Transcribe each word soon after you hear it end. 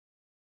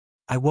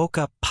I woke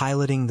up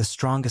piloting the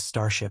strongest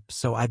starship,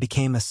 so I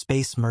became a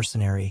space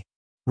mercenary.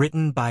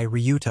 Written by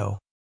Ryuto.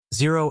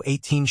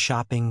 018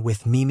 Shopping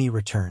with Mimi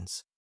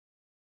returns.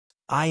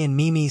 I and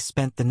Mimi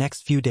spent the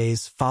next few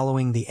days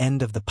following the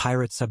end of the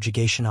pirate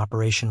subjugation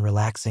operation,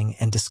 relaxing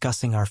and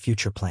discussing our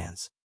future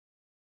plans.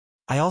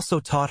 I also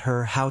taught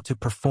her how to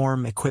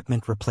perform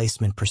equipment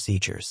replacement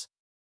procedures.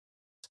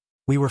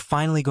 We were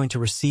finally going to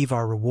receive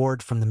our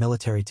reward from the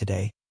military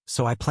today,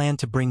 so I planned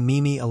to bring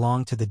Mimi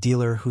along to the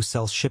dealer who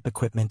sells ship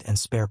equipment and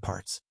spare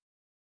parts.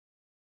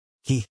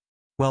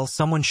 Well,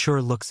 someone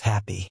sure looks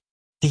happy.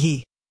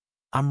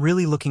 I'm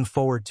really looking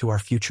forward to our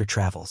future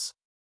travels.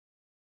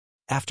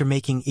 After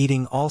making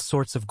eating all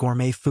sorts of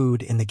gourmet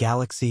food in the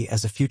galaxy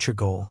as a future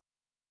goal,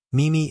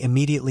 Mimi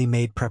immediately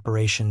made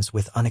preparations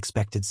with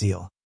unexpected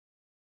zeal.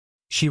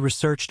 She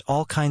researched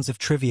all kinds of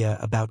trivia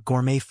about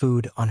gourmet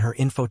food on her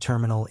info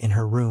terminal in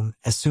her room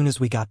as soon as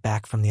we got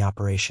back from the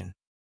operation.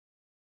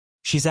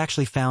 She's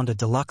actually found a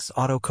deluxe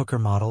auto cooker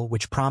model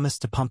which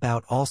promised to pump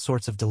out all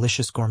sorts of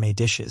delicious gourmet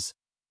dishes,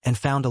 and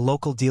found a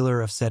local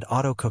dealer of said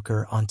auto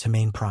cooker on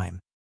Domain Prime.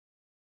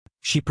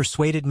 She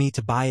persuaded me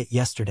to buy it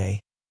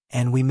yesterday,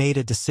 and we made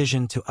a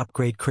decision to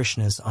upgrade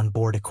Krishna's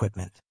onboard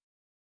equipment.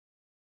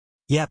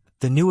 Yep,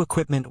 the new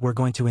equipment we're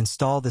going to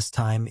install this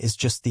time is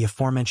just the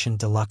aforementioned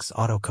deluxe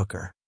auto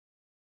cooker.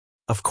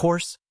 Of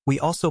course, we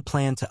also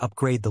plan to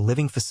upgrade the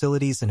living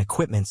facilities and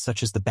equipment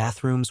such as the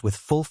bathrooms with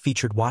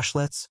full-featured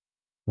washlets,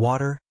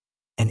 water,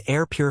 and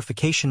air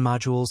purification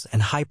modules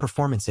and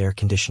high-performance air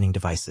conditioning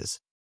devices.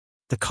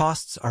 The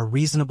costs are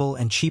reasonable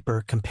and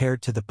cheaper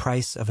compared to the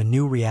price of a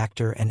new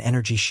reactor and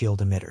energy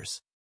shield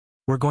emitters.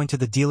 We're going to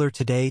the dealer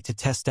today to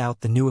test out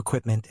the new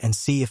equipment and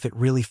see if it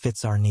really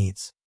fits our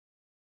needs.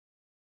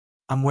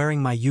 I'm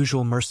wearing my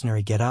usual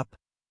mercenary getup,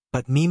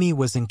 but Mimi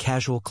was in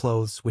casual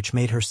clothes which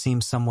made her seem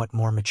somewhat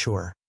more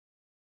mature.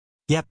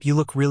 Yep, you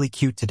look really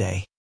cute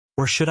today.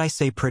 Or should I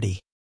say pretty?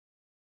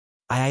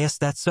 Is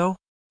that so?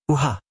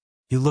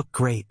 You look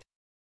great.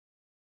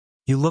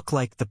 You look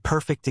like the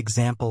perfect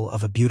example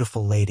of a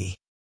beautiful lady.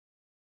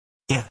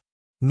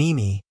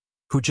 Mimi,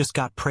 who just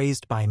got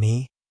praised by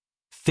me,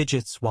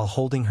 fidgets while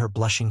holding her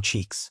blushing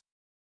cheeks.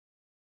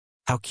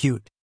 How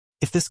cute.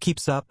 If this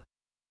keeps up,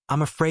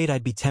 I'm afraid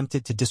I'd be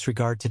tempted to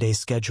disregard today's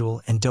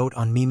schedule and dote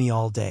on Mimi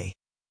all day,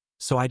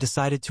 so I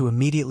decided to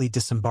immediately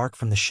disembark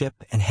from the ship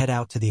and head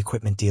out to the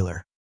equipment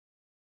dealer.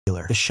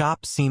 The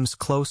shop seems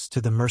close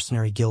to the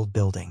Mercenary Guild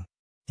building.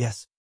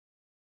 Yes.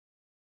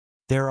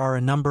 There are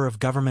a number of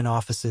government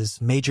offices,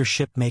 major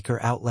shipmaker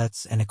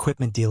outlets, and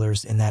equipment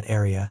dealers in that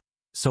area,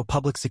 so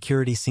public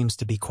security seems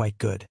to be quite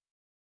good.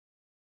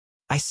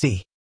 I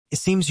see. It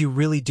seems you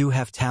really do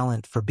have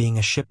talent for being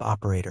a ship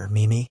operator,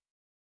 Mimi.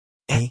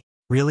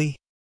 Really?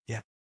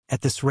 Yeah.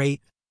 At this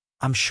rate,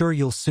 I'm sure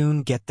you'll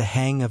soon get the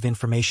hang of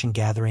information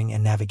gathering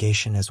and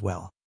navigation as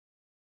well.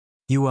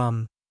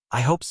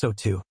 I hope so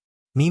too.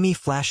 Mimi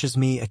flashes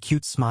me a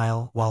cute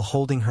smile while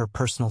holding her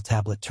personal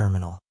tablet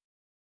terminal.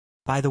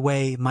 By the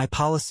way, my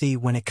policy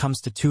when it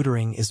comes to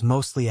tutoring is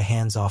mostly a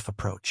hands-off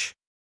approach.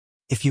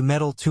 If you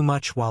meddle too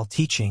much while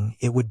teaching,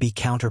 it would be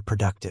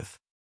counterproductive.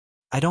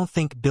 I don't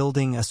think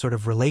building a sort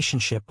of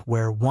relationship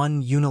where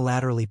one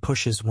unilaterally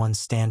pushes one's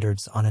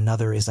standards on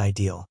another is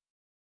ideal.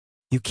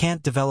 You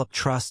can't develop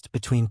trust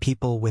between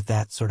people with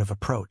that sort of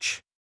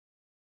approach.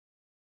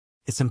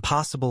 It's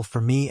impossible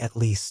for me, at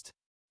least.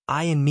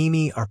 I and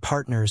Mimi are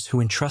partners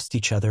who entrust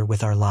each other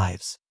with our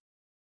lives.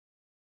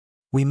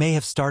 We may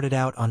have started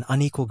out on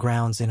unequal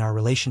grounds in our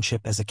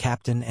relationship as a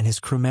captain and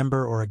his crew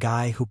member, or a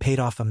guy who paid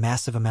off a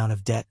massive amount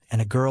of debt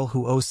and a girl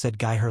who owes said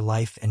guy her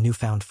life and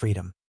newfound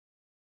freedom.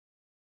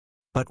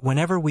 But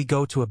whenever we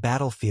go to a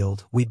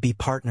battlefield, we'd be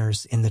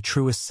partners in the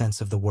truest sense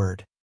of the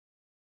word.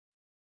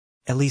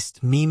 At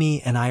least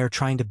Mimi and I are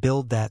trying to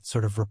build that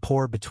sort of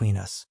rapport between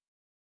us.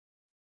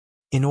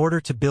 In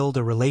order to build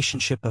a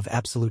relationship of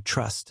absolute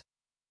trust,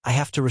 I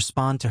have to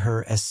respond to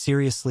her as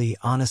seriously,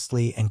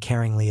 honestly, and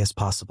caringly as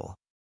possible.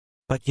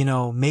 But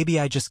maybe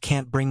I just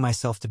can't bring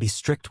myself to be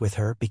strict with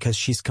her because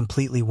she's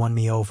completely won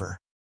me over.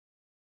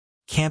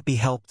 Can't be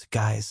helped,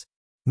 guys.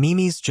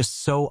 Mimi's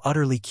just so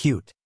utterly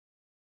cute.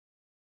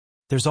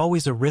 There's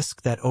always a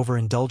risk that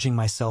overindulging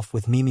myself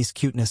with Mimi's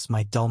cuteness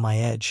might dull my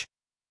edge,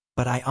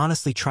 but I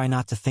honestly try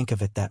not to think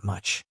of it that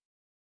much.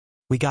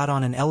 We got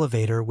on an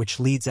elevator which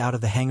leads out of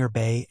the hangar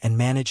bay and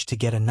managed to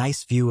get a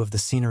nice view of the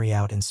scenery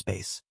out in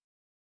space.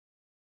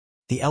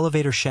 The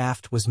elevator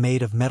shaft was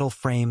made of metal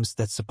frames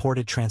that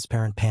supported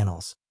transparent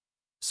panels,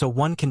 so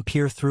one can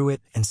peer through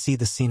it and see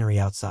the scenery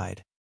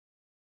outside.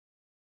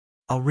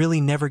 I'll really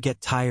never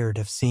get tired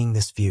of seeing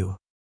this view.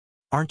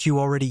 Aren't you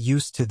already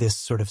used to this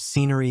sort of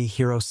scenery,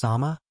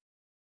 Hiro-sama?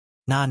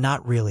 Nah,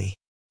 not really.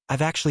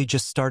 I've actually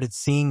just started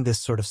seeing this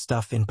sort of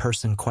stuff in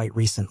person quite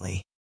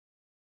recently.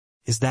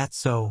 Is that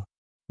so?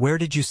 Where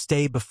did you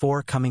stay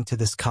before coming to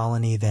this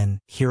colony then,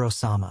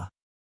 Hiro-sama?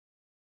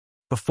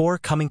 Before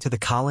coming to the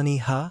colony,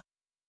 huh?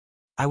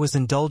 I was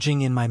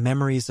indulging in my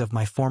memories of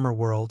my former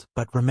world,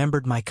 but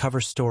remembered my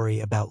cover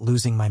story about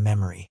losing my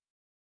memory.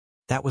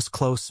 That was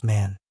close,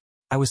 man.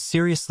 I was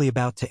seriously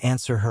about to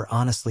answer her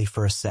honestly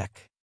for a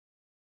sec.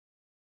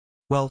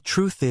 Well,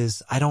 truth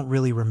is, I don't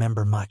really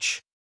remember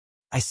much.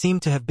 I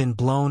seem to have been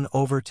blown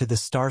over to the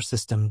star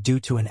system due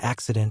to an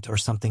accident or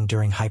something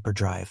during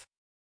hyperdrive.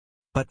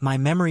 But my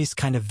memory's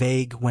kind of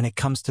vague when it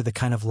comes to the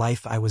kind of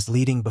life I was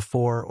leading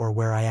before or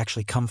where I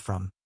actually come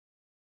from.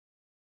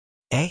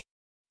 Eh?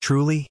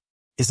 Truly?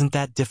 Isn't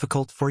that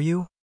difficult for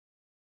you?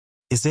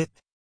 Is it?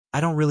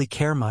 I don't really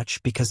care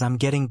much because I'm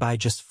getting by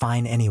just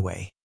fine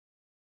anyway.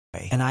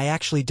 And I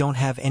actually don't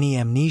have any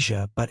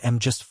amnesia but am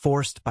just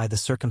forced by the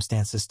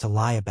circumstances to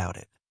lie about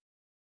it.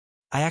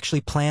 I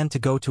actually plan to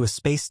go to a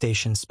space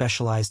station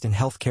specialized in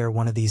healthcare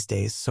one of these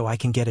days so I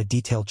can get a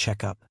detailed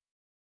checkup.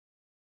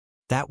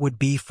 That would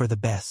be for the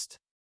best.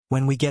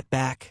 When we get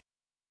back,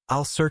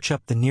 I'll search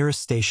up the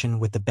nearest station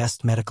with the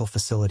best medical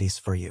facilities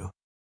for you.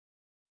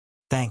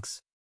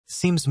 Thanks.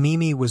 Seems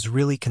Mimi was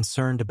really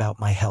concerned about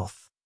my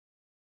health.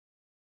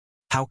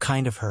 How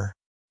kind of her.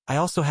 I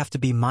also have to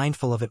be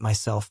mindful of it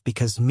myself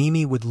because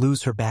Mimi would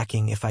lose her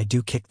backing if I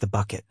do kick the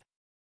bucket.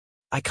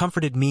 I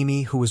comforted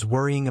Mimi, who was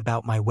worrying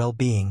about my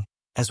well-being,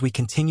 as we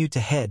continued to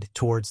head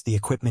towards the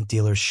equipment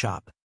dealer's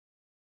shop.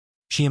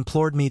 She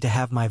implored me to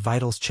have my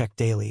vitals checked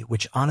daily,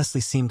 which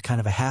honestly seemed kind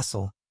of a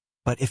hassle,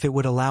 but if it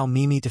would allow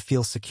Mimi to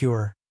feel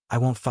secure, I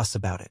won't fuss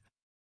about it.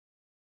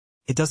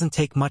 It doesn't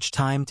take much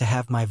time to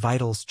have my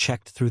vitals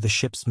checked through the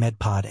ship's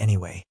medpod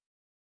anyway.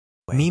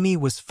 Mimi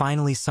was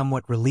finally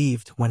somewhat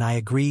relieved when I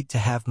agreed to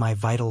have my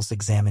vitals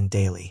examined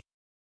daily.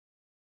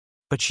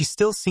 But she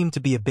still seemed to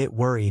be a bit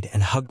worried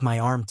and hugged my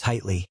arm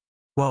tightly.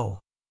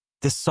 Whoa,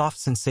 this soft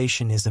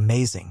sensation is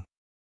amazing.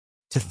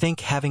 To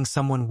think having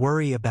someone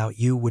worry about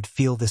you would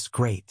feel this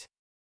great.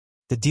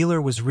 The dealer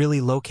was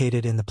really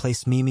located in the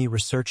place Mimi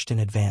researched in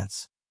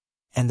advance,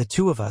 and the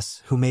two of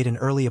us, who made an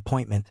early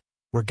appointment,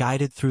 were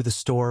guided through the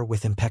store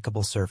with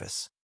impeccable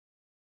service.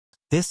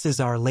 This is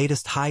our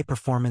latest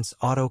high-performance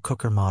auto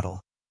cooker model,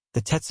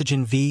 the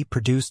Tetsujin V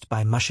produced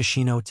by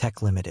Mushishino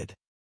Tech Limited.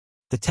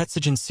 The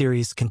Tetsujin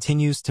series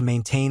continues to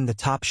maintain the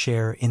top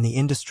share in the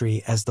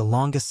industry as the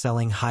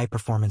longest-selling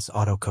high-performance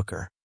auto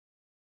cooker.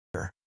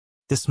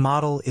 This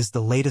model is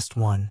the latest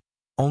one,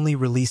 only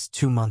released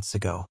 2 months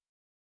ago.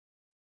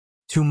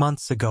 2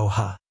 months ago,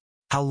 huh?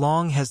 How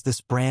long has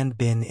this brand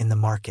been in the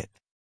market?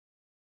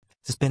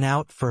 It's been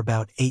out for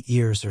about 8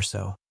 years or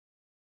so.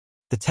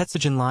 The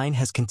Tetsujin line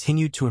has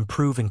continued to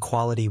improve in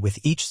quality with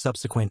each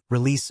subsequent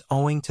release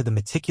owing to the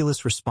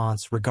meticulous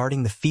response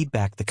regarding the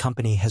feedback the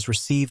company has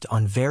received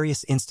on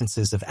various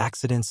instances of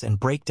accidents and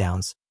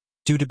breakdowns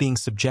due to being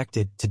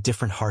subjected to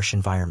different harsh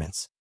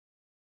environments.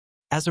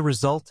 As a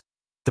result,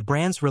 the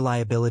brand's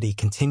reliability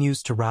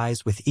continues to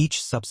rise with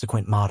each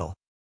subsequent model.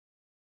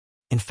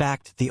 In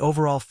fact, the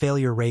overall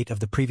failure rate of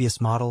the previous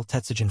model,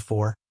 Tetsujin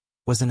 4,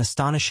 was an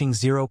astonishing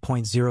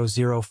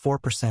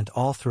 0.004%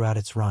 all throughout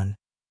its run,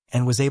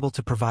 and was able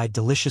to provide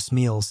delicious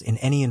meals in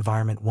any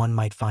environment one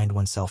might find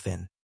oneself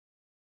in.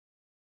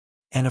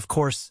 And of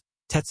course,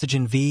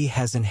 Tetsujin V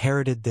has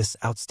inherited this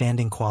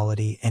outstanding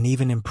quality and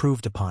even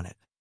improved upon it.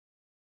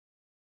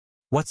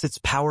 What's its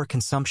power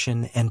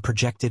consumption and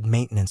projected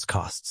maintenance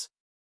costs?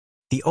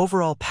 The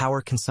overall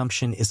power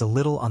consumption is a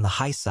little on the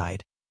high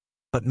side,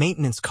 but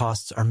maintenance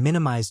costs are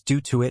minimized due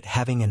to it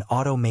having an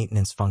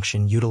auto-maintenance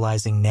function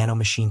utilizing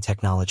nanomachine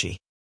technology.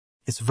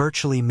 It's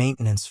virtually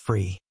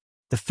maintenance-free.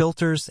 The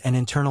filters and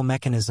internal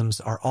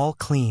mechanisms are all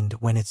cleaned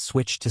when it's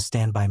switched to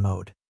standby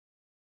mode.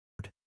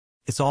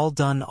 It's all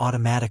done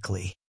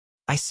automatically.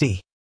 I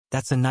see.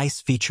 That's a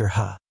nice feature,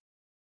 huh?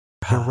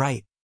 You're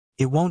right.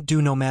 It won't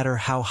do no matter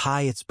how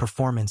high its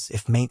performance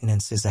if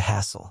maintenance is a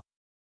hassle.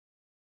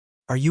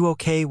 Are you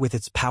okay with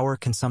its power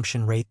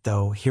consumption rate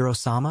though,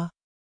 Hiro-sama?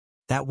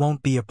 That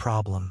won't be a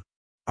problem.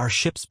 Our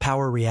ship's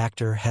power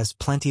reactor has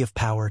plenty of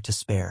power to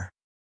spare.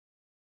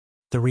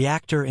 The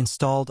reactor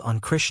installed on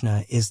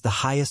Krishna is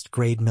the highest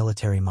grade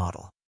military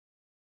model.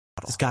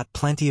 It's got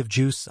plenty of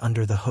juice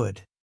under the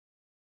hood.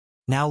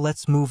 Now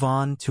let's move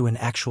on to an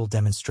actual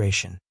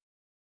demonstration.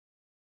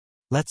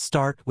 Let's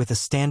start with a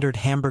standard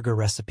hamburger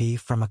recipe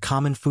from a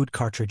common food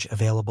cartridge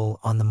available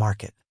on the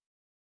market.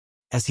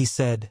 As he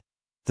said,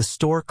 the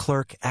store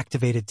clerk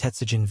activated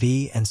Tetsujin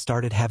V and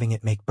started having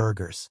it make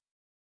burgers.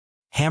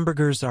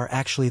 Hamburgers are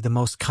actually the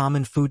most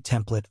common food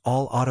template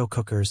all auto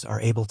cookers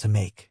are able to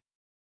make.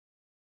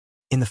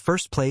 In the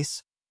first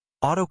place,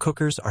 auto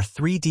cookers are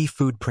 3D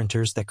food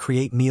printers that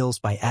create meals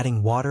by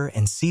adding water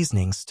and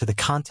seasonings to the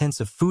contents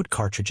of food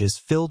cartridges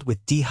filled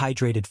with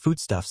dehydrated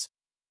foodstuffs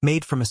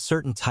made from a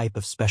certain type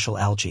of special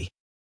algae.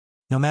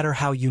 No matter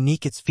how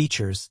unique its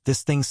features,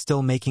 this thing's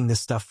still making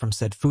this stuff from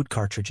said food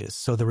cartridges,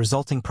 so the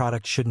resulting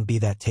product shouldn't be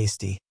that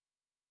tasty.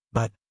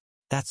 But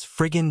that's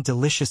friggin'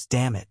 delicious,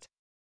 damn it.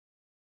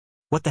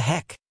 What the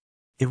heck?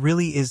 It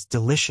really is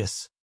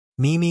delicious.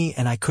 Mimi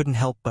and I couldn't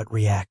help but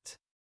react.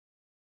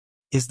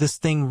 Is this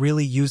thing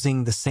really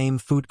using the same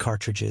food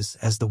cartridges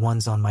as the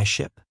ones on my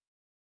ship?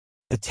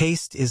 The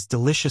taste is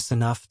delicious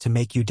enough to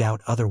make you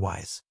doubt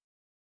otherwise.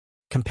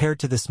 Compared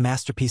to this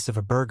masterpiece of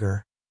a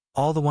burger,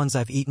 All the ones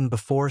I've eaten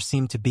before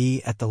seem to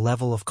be at the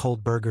level of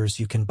cold burgers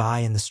you can buy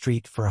in the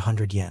street for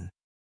 100 yen.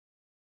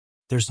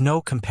 There's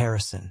no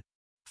comparison.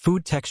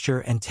 Food texture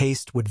and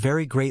taste would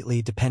vary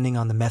greatly depending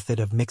on the method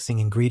of mixing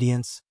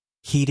ingredients,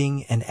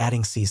 heating, and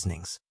adding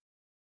seasonings.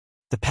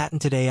 The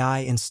patented AI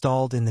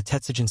installed in the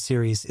Tetsujin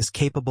series is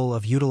capable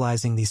of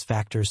utilizing these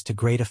factors to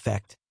great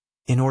effect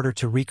in order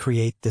to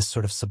recreate this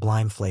sort of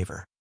sublime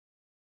flavor.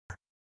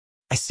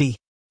 I see.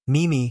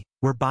 Mimi,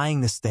 we're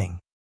buying this thing.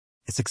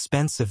 It's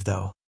expensive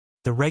though.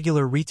 The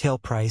regular retail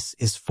price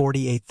is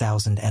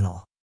 48,000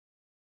 enel.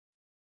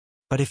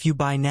 But if you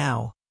buy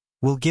now,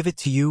 we'll give it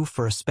to you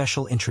for a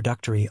special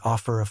introductory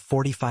offer of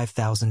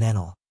 45,000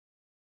 enel.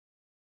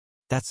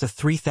 That's a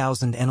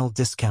 3,000 enel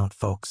discount,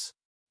 folks.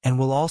 And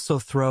we'll also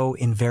throw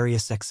in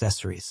various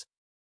accessories.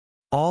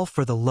 All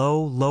for the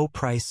low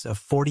price of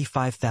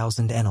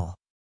 45,000 enel.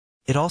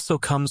 It also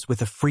comes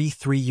with a free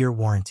 3-year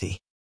warranty.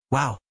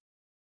 Wow.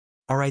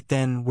 Alright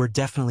then, we're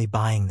definitely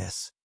buying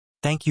this.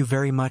 Thank you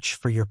very much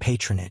for your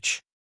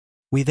patronage.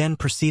 We then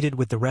proceeded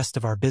with the rest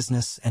of our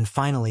business, and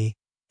finally,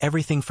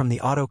 everything from the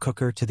auto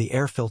cooker to the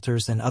air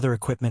filters and other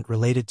equipment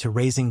related to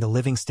raising the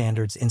living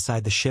standards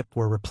inside the ship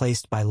were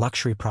replaced by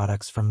luxury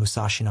products from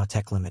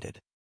Mezashite Limited.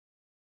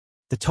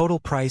 The total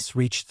price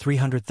reached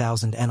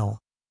 300,000 enel,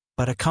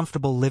 but a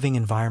comfortable living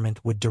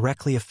environment would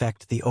directly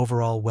affect the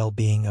overall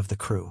well-being of the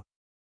crew.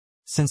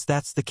 Since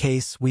that's the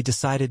case, we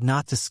decided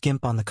not to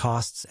skimp on the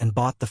costs and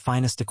bought the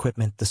finest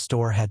equipment the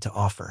store had to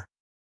offer.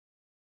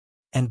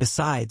 And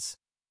besides,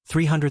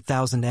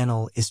 300,000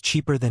 enel is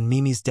cheaper than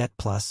Mimi's debt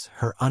plus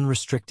her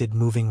unrestricted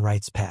moving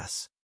rights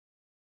pass.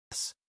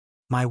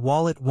 My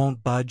wallet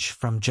won't budge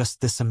from just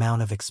this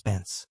amount of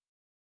expense.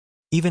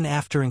 Even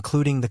after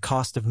including the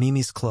cost of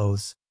Mimi's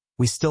clothes,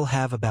 we still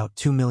have about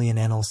 2 million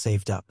enel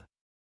saved up.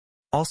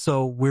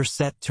 Also, we're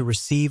set to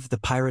receive the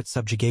pirate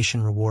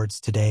subjugation rewards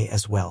today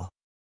as well.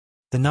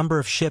 The number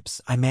of ships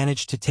I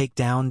managed to take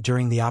down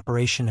during the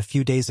operation a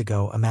few days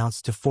ago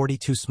amounts to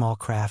 42 small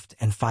craft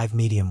and 5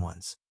 medium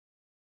ones.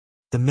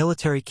 The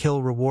military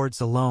kill rewards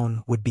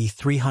alone would be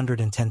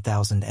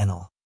 310,000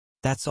 enel.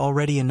 That's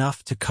already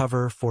enough to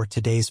cover for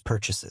today's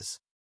purchases.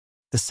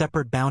 The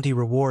separate bounty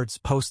rewards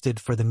posted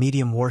for the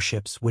medium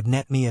warships would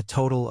net me a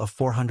total of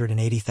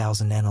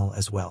 480,000 enel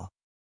as well.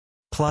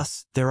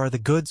 Plus, there are the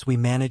goods we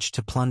managed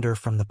to plunder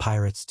from the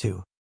pirates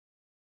too.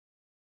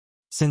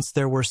 Since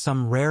there were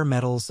some rare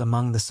metals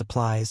among the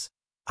supplies,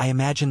 I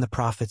imagine the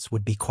profits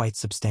would be quite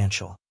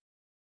substantial.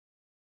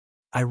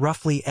 I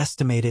roughly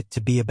estimate it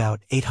to be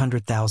about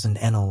 800,000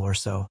 enel or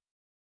so.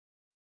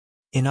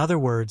 In other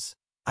words,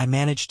 I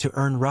managed to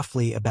earn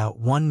roughly about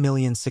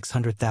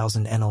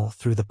 1,600,000 enel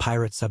through the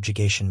pirate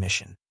subjugation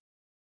mission.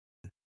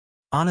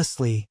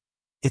 Honestly,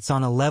 it's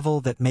on a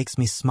level that makes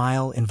me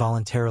smile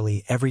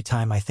involuntarily every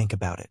time I think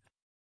about it.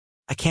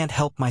 I can't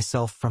help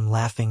myself from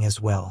laughing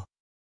as well.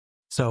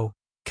 So,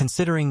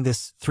 considering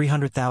this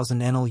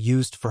 300,000 enel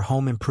used for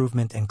home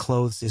improvement and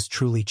clothes is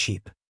truly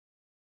cheap.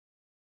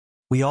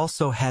 We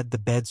also had the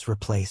beds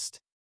replaced.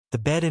 The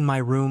bed in my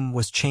room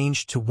was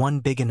changed to one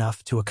big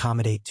enough to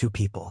accommodate 2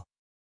 people.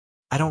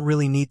 I don't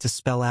really need to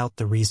spell out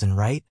the reason,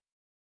 right?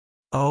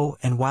 Oh,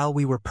 and while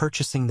we were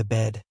purchasing the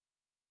bed,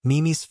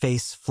 Mimi's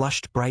face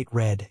flushed bright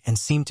red and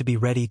seemed to be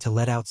ready to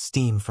let out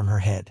steam from her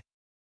head.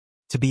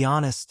 To be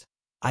honest,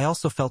 I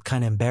also felt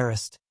kinda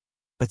embarrassed,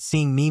 but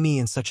seeing Mimi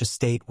in such a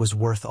state was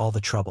worth all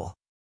the trouble.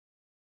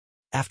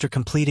 After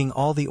completing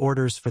all the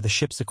orders for the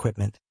ship's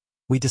equipment,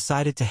 we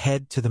decided to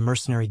head to the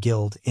Mercenary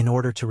Guild in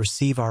order to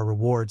receive our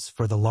rewards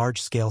for the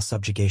large-scale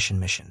subjugation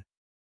mission.